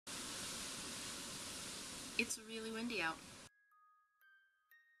It's really windy out.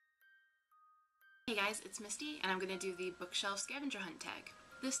 Hey guys, it's Misty, and I'm going to do the bookshelf scavenger hunt tag.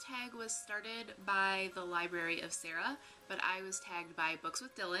 This tag was started by the Library of Sarah, but I was tagged by Books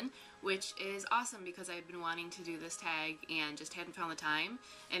with Dylan, which is awesome because I've been wanting to do this tag and just hadn't found the time,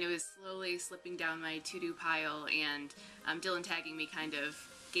 and it was slowly slipping down my to-do pile, and Dylan tagging me kind of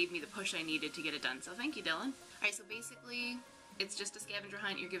gave me the push I needed to get it done, so thank you, Dylan. Alright, so basically, it's just a scavenger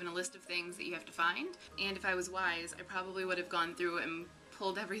hunt. You're given a list of things that you have to find, and if I was wise, I probably would have gone through and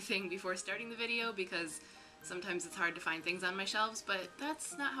pulled everything before starting the video because sometimes it's hard to find things on my shelves, but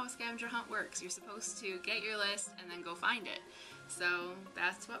that's not how a scavenger hunt works. You're supposed to get your list and then go find it. So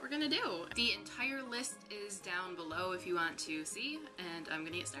that's what we're gonna do. The entire list is down below if you want to see, and I'm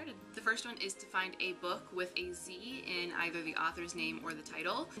gonna get started. The first one is to find a book with a Z in either the author's name or the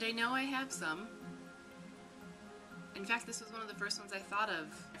title. And I know I have some. In fact, this was one of the first ones I thought of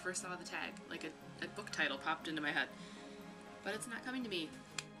when I first saw the tag. Like a book title popped into my head. But it's not coming to me.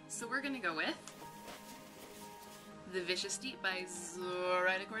 So we're gonna go with The Vicious Deep by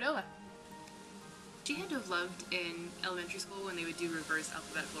Zoraida Cordova. She had to have loved in elementary school when they would do reverse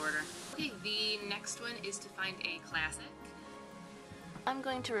alphabetical order. Okay, the next one is to find a classic. I'm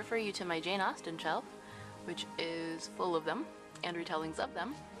going to refer you to my Jane Austen shelf, which is full of them, and retellings of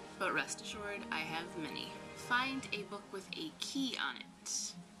them. But rest assured, I have many. Find a book with a key on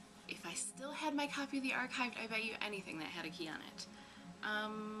it. If I still had my copy of the Archived, I bet you anything that had a key on it.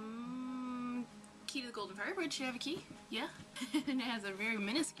 Key to the Golden Fire Bridge should have a key. Yeah. And it has a very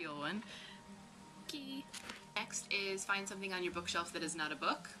minuscule one. Key. Next is find something on your bookshelf that is not a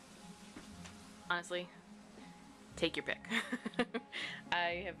book. Honestly, take your pick.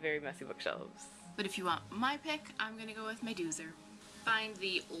 I have very messy bookshelves. But if you want my pick, I'm gonna go with my doozer. Find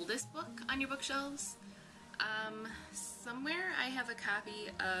the oldest book on your bookshelves. Somewhere I have a copy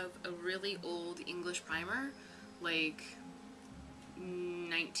of a really old English primer, like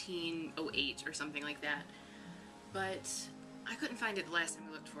 1908 or something like that. But I couldn't find it the last time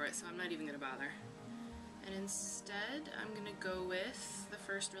I looked for it, so I'm not even gonna bother. And instead, I'm gonna go with the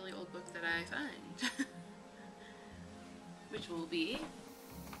first really old book that I find, which will be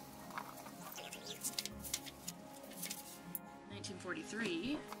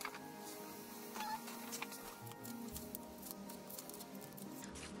 1943.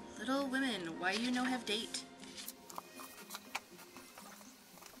 Little Women, Why You No Have Date.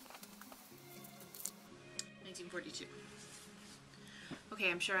 (1942).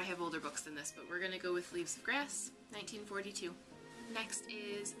 Okay, I'm sure I have older books than this, but we're gonna go with Leaves of Grass, 1942. Next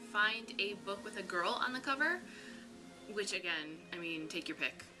is find a book with a girl on the cover, which again, I mean, take your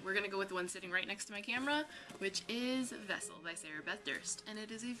pick. We're gonna go with the one sitting right next to my camera, which is Vessel by Sarah Beth Durst, and it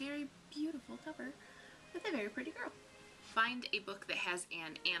is a very beautiful cover with a very pretty girl. Find a book that has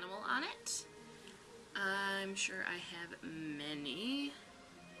an animal on it. I'm sure I have many,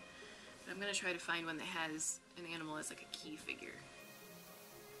 but I'm gonna try to find one that has an animal as like a key figure.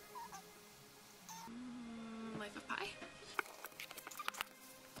 Life of Pi.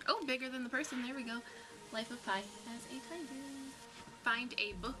 Oh, bigger than the person, there we go. Life of Pi has a tiger. Find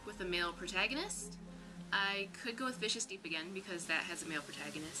a book with a male protagonist. I could go with Vicious Deep again because that has a male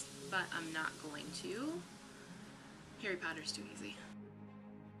protagonist, but I'm not going to. Harry Potter's too easy.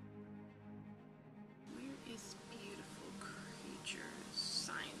 Where is Beautiful Creatures?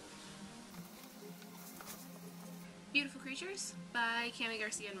 Sign. Beautiful Creatures by Cami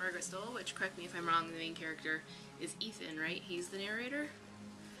Garcia and Margaret Stoll, which, correct me if I'm wrong, the main character is Ethan, right? He's the narrator?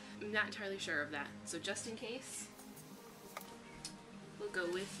 I'm not entirely sure of that, so just in case, we'll go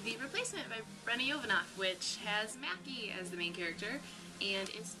with The Replacement by Brenna Yovanoff, which has Mackie as the main character, and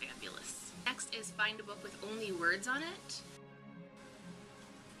is fabulous. Next is find a book with only words on it.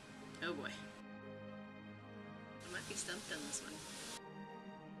 Oh boy. I might be stumped on this one.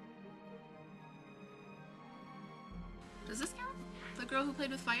 Does this count? The Girl Who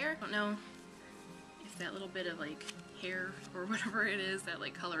Played with Fire? I don't know if that little bit of like hair or whatever it is, that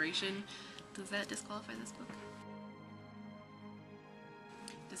like coloration, does that disqualify this book?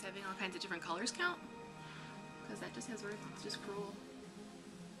 Does having all kinds of different colors count? Because that just has words, it's just cruel.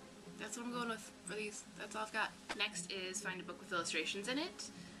 That's what I'm going with for these. That's all I've got. Next is find a book with illustrations in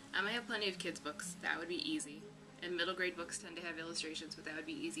it. I have plenty of kids' books. That would be easy. And middle grade books tend to have illustrations, but that would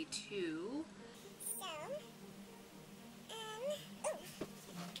be easy too.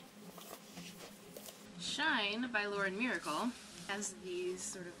 Shine by Lauren Miracle has these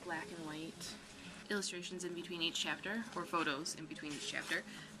sort of black and white illustrations in between each chapter, or photos in between each chapter,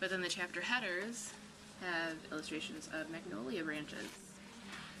 but then the chapter headers have illustrations of magnolia branches.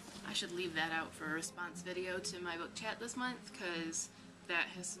 I should leave that out for a response video to my book chat this month, because that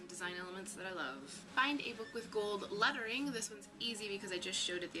has some design elements that I love. Find a book with gold lettering. This one's easy because I just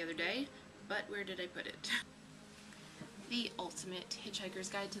showed it the other day, but where did I put it? The Ultimate Hitchhiker's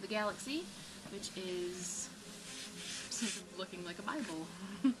Guide to the Galaxy, which is looking like a Bible.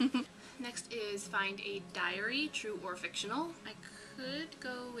 Next is find a diary, true or fictional. I could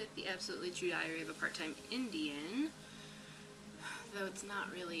go with the Absolutely True Diary of a Part-Time Indian, though it's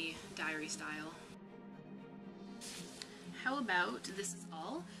not really diary style. How about This Is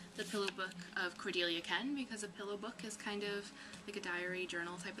All, the pillow book of Cordelia Ken, because a pillow book is kind of like a diary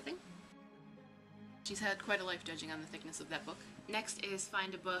journal type of thing. She's had quite a life judging on the thickness of that book. Next is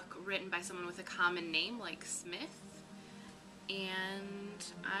find a book written by someone with a common name like Smith. And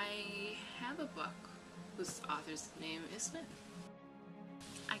I have a book whose author's name is Smith.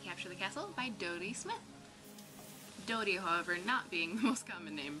 I Capture the Castle by Dodie Smith. Dodie, however, not being the most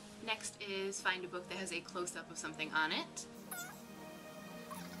common name. Next is find a book that has a close-up of something on it.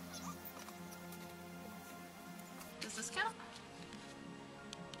 Does this count?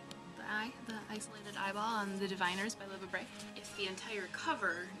 The isolated eyeball on The Diviners by Liv Bray. If the entire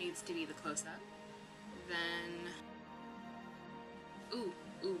cover needs to be the close-up, then... Ooh,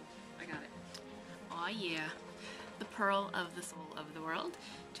 I got it. Aw yeah. The Pearl of the Soul of the World,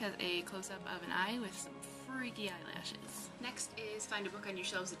 which has a close-up of an eye with some freaky eyelashes. Next is find a book on your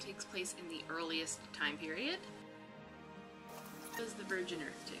shelves that takes place in the earliest time period. Does the Virgin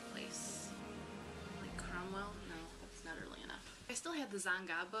Earth take place? Like Cromwell? No, that's not early enough. If I still had the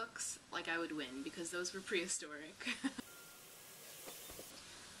Zanga books, like I would win, because those were prehistoric.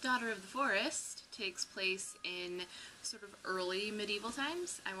 Daughter of the Forest takes place in sort of early medieval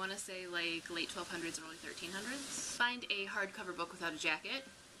times. I want to say like late 1200s, early 1300s. Find a hardcover book without a jacket.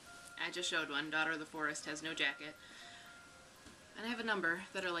 I just showed one. Daughter of the Forest has no jacket. And I have a number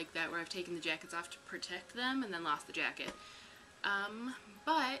that are like that where I've taken the jackets off to protect them and then lost the jacket.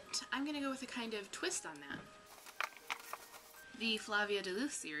 But I'm going to go with a kind of twist on that. The Flavia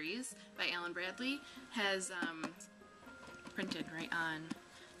Duluth series by Alan Bradley has printed right on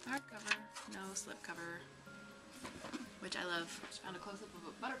hardcover, no slipcover, which I love. Just found a close-up of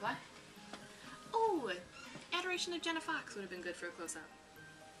a butterfly. Oh, Adoration of Jenna Fox would have been good for a close-up.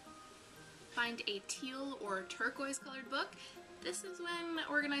 Find a teal or turquoise colored book. This is when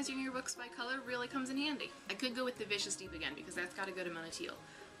organizing your books by color really comes in handy. I could go with The Vicious Deep again because that's got a good amount of teal,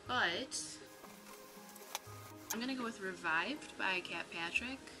 but I'm gonna go with Revived by Kat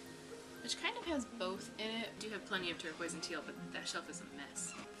Patrick, which kind of has both in it. I do have plenty of turquoise and teal, but that shelf is a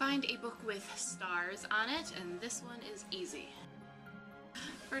mess. Find a book with stars on it, and this one is easy.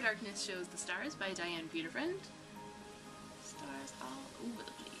 For Darkness Shows the Stars by Diane Peterfriend. Stars all over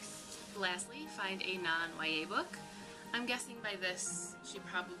the place. Lastly, find a non-YA book. I'm guessing by this she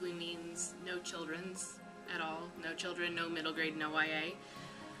probably means no children's at all. No children, no middle grade, no YA.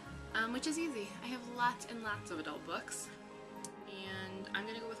 Which is easy. I have lots and lots of adult books. And I'm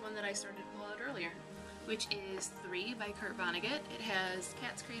going to go with one that I started to pull out earlier, which is 3 by Kurt Vonnegut. It has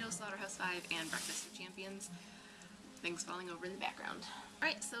Cat's Cradle, Slaughterhouse 5, and Breakfast of Champions. Things falling over in the background.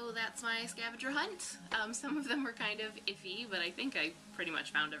 Alright, so that's my scavenger hunt. Some of them were kind of iffy, but I think I pretty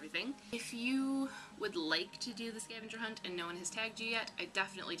much found everything. If you would like to do the scavenger hunt and no one has tagged you yet, I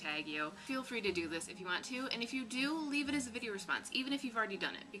definitely tag you. Feel free to do this if you want to, and if you do, leave it as a video response, even if you've already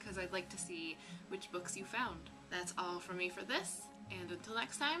done it, because I'd like to see which books you found. That's all from me for this, and until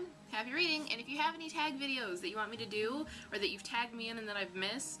next time, happy reading! And if you have any tag videos that you want me to do, or that you've tagged me in and that I've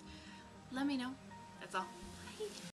missed, let me know. That's all. Bye!